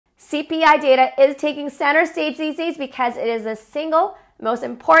CPI data is taking center stage these days because it is the single most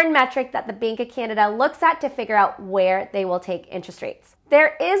important metric that the Bank of Canada looks at to figure out where they will take interest rates.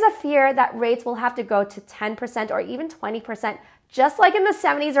 There is a fear that rates will have to go to 10% or even 20%, just like in the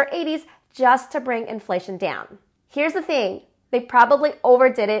 70s or 80s, just to bring inflation down. Here's the thing, they probably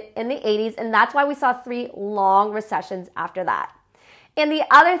overdid it in the 80s, and that's why we saw 3 long recessions after that. And the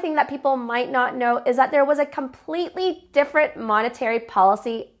other thing that people might not know is that there was a completely different monetary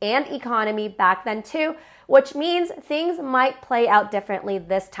policy and economy back then too, which means things might play out differently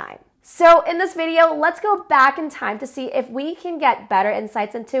this time. So in this video, let's go back in time to see if we can get better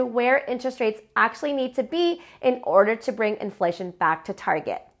insights into where interest rates actually need to be in order to bring inflation back to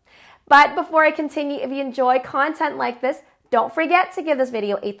target. But before I continue, if you enjoy content like this, don't forget to give this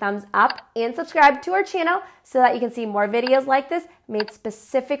video a thumbs up and subscribe to our channel so that you can see more videos like this made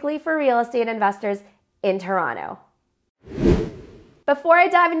specifically for real estate investors in Toronto. Before I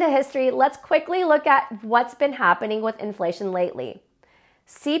dive into history, let's quickly look at what's been happening with inflation lately.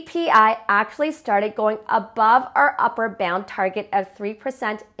 CPI actually started going above our upper bound target of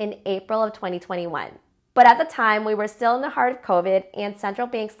 3% in April of 2021. But at the time, we were still in the heart of COVID and central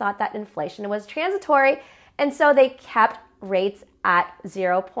banks thought that inflation was transitory, and so they kept rates at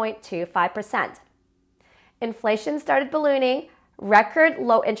 0.25%. Inflation started ballooning, record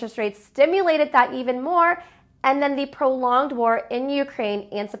low interest rates stimulated that even more, and then the prolonged war in Ukraine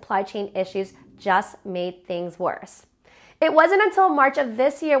and supply chain issues just made things worse. It wasn't until March of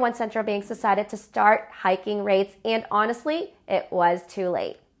this year when central banks decided to start hiking rates, and honestly, it was too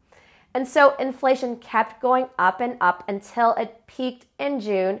late. And so inflation kept going up and up until it peaked in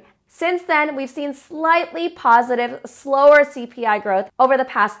June. Since then, we've seen slightly positive, slower CPI growth over the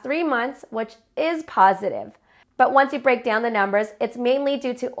past 3 months, which is positive. But once you break down the numbers, it's mainly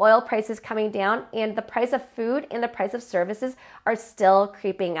due to oil prices coming down, and the price of food and the price of services are still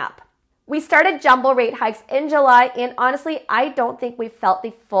creeping up. We started jumbo rate hikes in July, and honestly, I don't think we've felt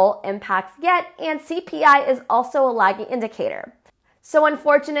the full impacts yet, and CPI is also a lagging indicator. So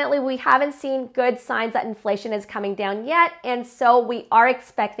unfortunately, we haven't seen good signs that inflation is coming down yet, and so we are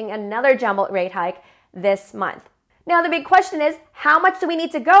expecting another jumbo rate hike this month. Now, the big question is, how much do we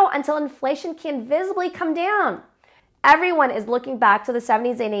need to go until inflation can visibly come down? Everyone is looking back to the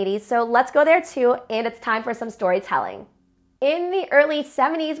 70s and 80s, so let's go there too, and it's time for some storytelling. In the early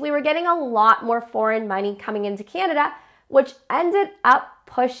 70s, we were getting a lot more foreign money coming into Canada, which ended up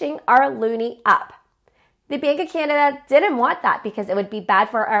pushing our loonie up. The Bank of Canada didn't want that because it would be bad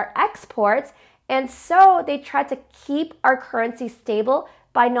for our exports, and so they tried to keep our currency stable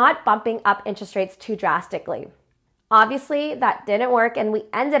by not bumping up interest rates too drastically. Obviously, that didn't work, and we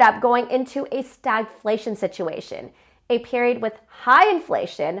ended up going into a stagflation situation, a period with high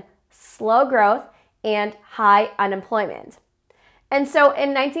inflation, slow growth, and high unemployment. And so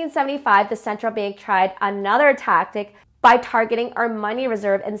in 1975, the central bank tried another tactic by targeting our money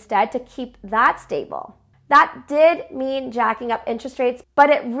reserve instead to keep that stable. That did mean jacking up interest rates, but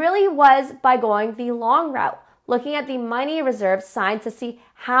it really was by going the long route, looking at the money reserve signs to see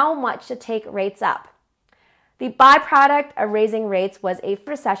how much to take rates up. The byproduct of raising rates was a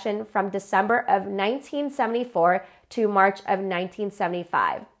recession from December of 1974 to March of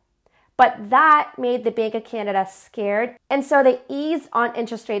 1975. But that made the Bank of Canada scared, and so they eased on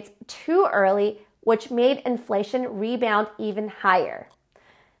interest rates too early, which made inflation rebound even higher.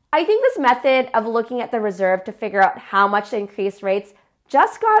 I think this method of looking at the reserve to figure out how much to increase rates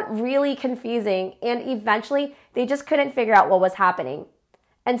just got really confusing, and eventually they just couldn't figure out what was happening.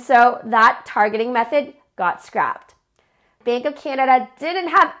 And so that targeting method got scrapped. Bank of Canada didn't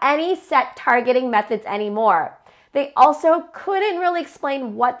have any set targeting methods anymore. They also couldn't really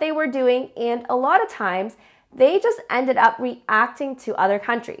explain what they were doing, and a lot of times they just ended up reacting to other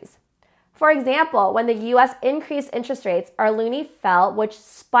countries. For example, when the US increased interest rates, our loonie fell, which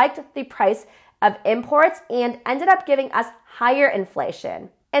spiked the price of imports and ended up giving us higher inflation.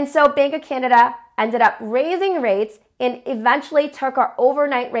 And so Bank of Canada ended up raising rates and eventually took our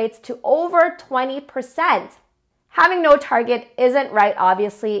overnight rates to over 20%. Having no target isn't right,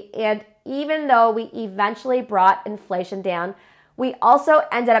 obviously, and even though we eventually brought inflation down, we also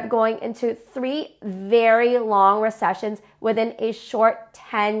ended up going into 3 very long recessions within a short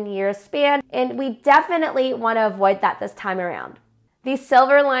 10-year span, and we definitely want to avoid that this time around. The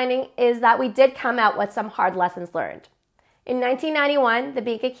silver lining is that we did come out with some hard lessons learned. In 1991, the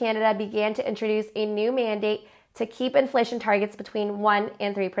Bank of Canada began to introduce a new mandate to keep inflation targets between 1%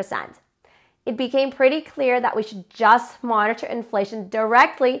 and 3%. It became pretty clear that we should just monitor inflation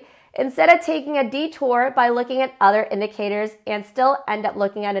directly instead of taking a detour by looking at other indicators and still end up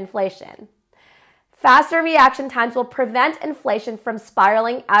looking at inflation. Faster reaction times will prevent inflation from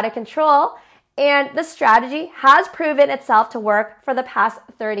spiraling out of control, and this strategy has proven itself to work for the past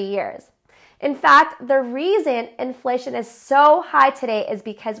 30 years. In fact, the reason inflation is so high today is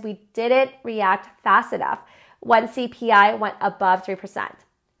because we didn't react fast enough when CPI went above 3%.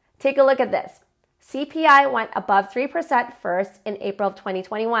 Take a look at this. CPI went above 3% first in April of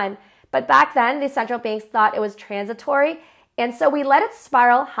 2021, but back then the central banks thought it was transitory, and so we let it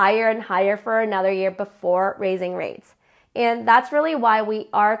spiral higher and higher for another year before raising rates. And that's really why we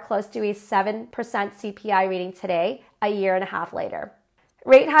are close to a 7% CPI reading today, a year and a half later.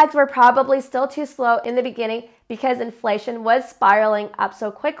 Rate hikes were probably still too slow in the beginning because inflation was spiraling up so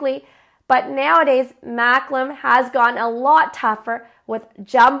quickly, but nowadays Macklem has gotten a lot tougher with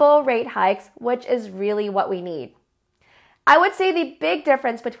jumbo rate hikes, which is really what we need. I would say the big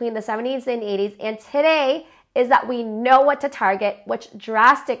difference between the 70s and 80s and today is that we know what to target, which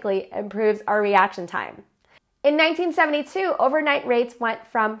drastically improves our reaction time. In 1972, overnight rates went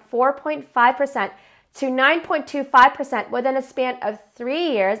from 4.5% to 9.25% within a span of 3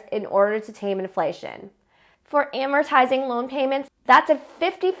 years in order to tame inflation. For amortizing loan payments, that's a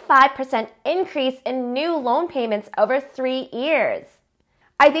 55% increase in new loan payments over 3 years.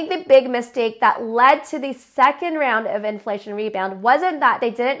 I think the big mistake that led to the second round of inflation rebound wasn't that they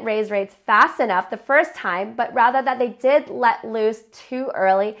didn't raise rates fast enough the first time, but rather that they did let loose too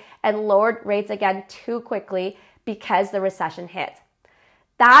early and lowered rates again too quickly because the recession hit.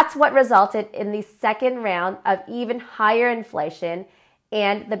 That's what resulted in the second round of even higher inflation,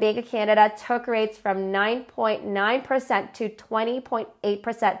 and the Bank of Canada took rates from 9.9% to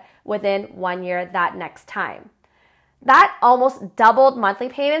 20.8% within 1 year that next time. That almost doubled monthly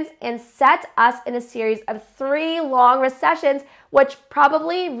payments and set us in a series of 3 long recessions, which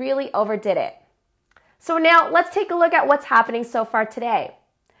probably really overdid it. So now let's take a look at what's happening so far today.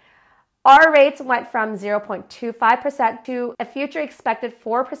 Our rates went from 0.25% to a future expected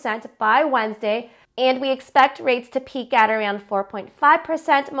 4% by Wednesday, and we expect rates to peak at around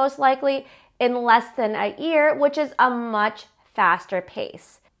 4.5% most likely in less than a year, which is a much faster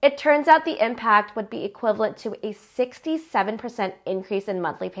pace. It turns out the impact would be equivalent to a 67% increase in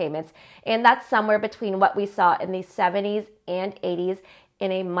monthly payments, and that's somewhere between what we saw in the 70s and 80s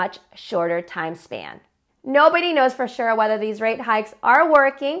in a much shorter time span. Nobody knows for sure whether these rate hikes are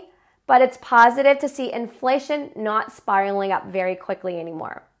working, but it's positive to see inflation not spiraling up very quickly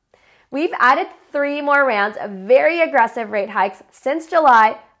anymore. We've added 3 more rounds of very aggressive rate hikes since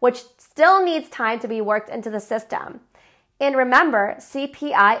July, which still needs time to be worked into the system. And remember,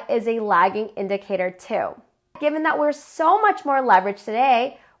 CPI is a lagging indicator too. Given that we're so much more leveraged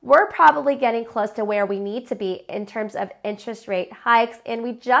today, we're probably getting close to where we need to be in terms of interest rate hikes, and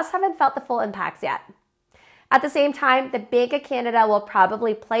we just haven't felt the full impacts yet. At the same time, the Bank of Canada will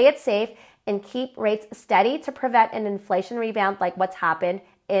probably play it safe and keep rates steady to prevent an inflation rebound like what's happened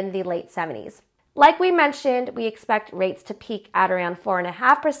in the late 70s. Like we mentioned, we expect rates to peak at around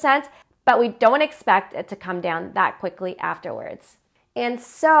 4.5%, but we don't expect it to come down that quickly afterwards. And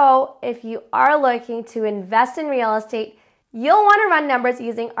so, if you are looking to invest in real estate, you'll want to run numbers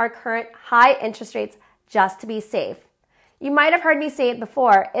using our current high interest rates just to be safe. You might have heard me say it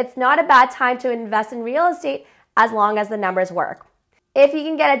before, it's not a bad time to invest in real estate as long as the numbers work. If you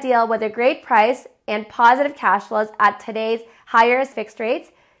can get a deal with a great price and positive cash flows at today's higher fixed rates,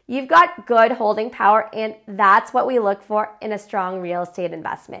 you've got good holding power, and that's what we look for in a strong real estate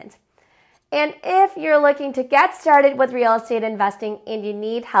investment. And if you're looking to get started with real estate investing and you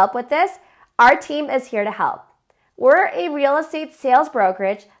need help with this, our team is here to help. We're a real estate sales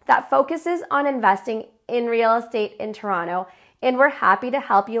brokerage that focuses on investing in real estate in Toronto, and we're happy to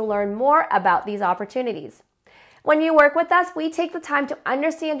help you learn more about these opportunities. When you work with us, we take the time to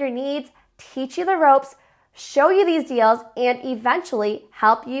understand your needs, teach you the ropes, show you these deals, and eventually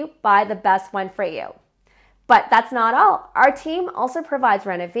help you buy the best one for you. But that's not all. Our team also provides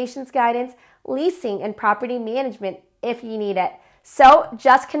renovations guidance, leasing, and property management if you need it. So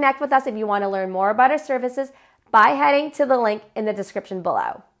just connect with us if you want to learn more about our services by heading to the link in the description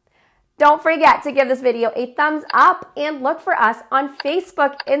below. Don't forget to give this video a thumbs up and look for us on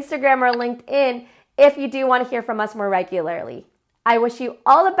Facebook, Instagram, or LinkedIn if you do want to hear from us more regularly. I wish you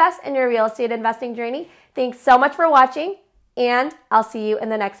all the best in your real estate investing journey. Thanks so much for watching, and I'll see you in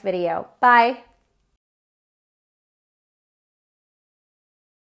the next video. Bye.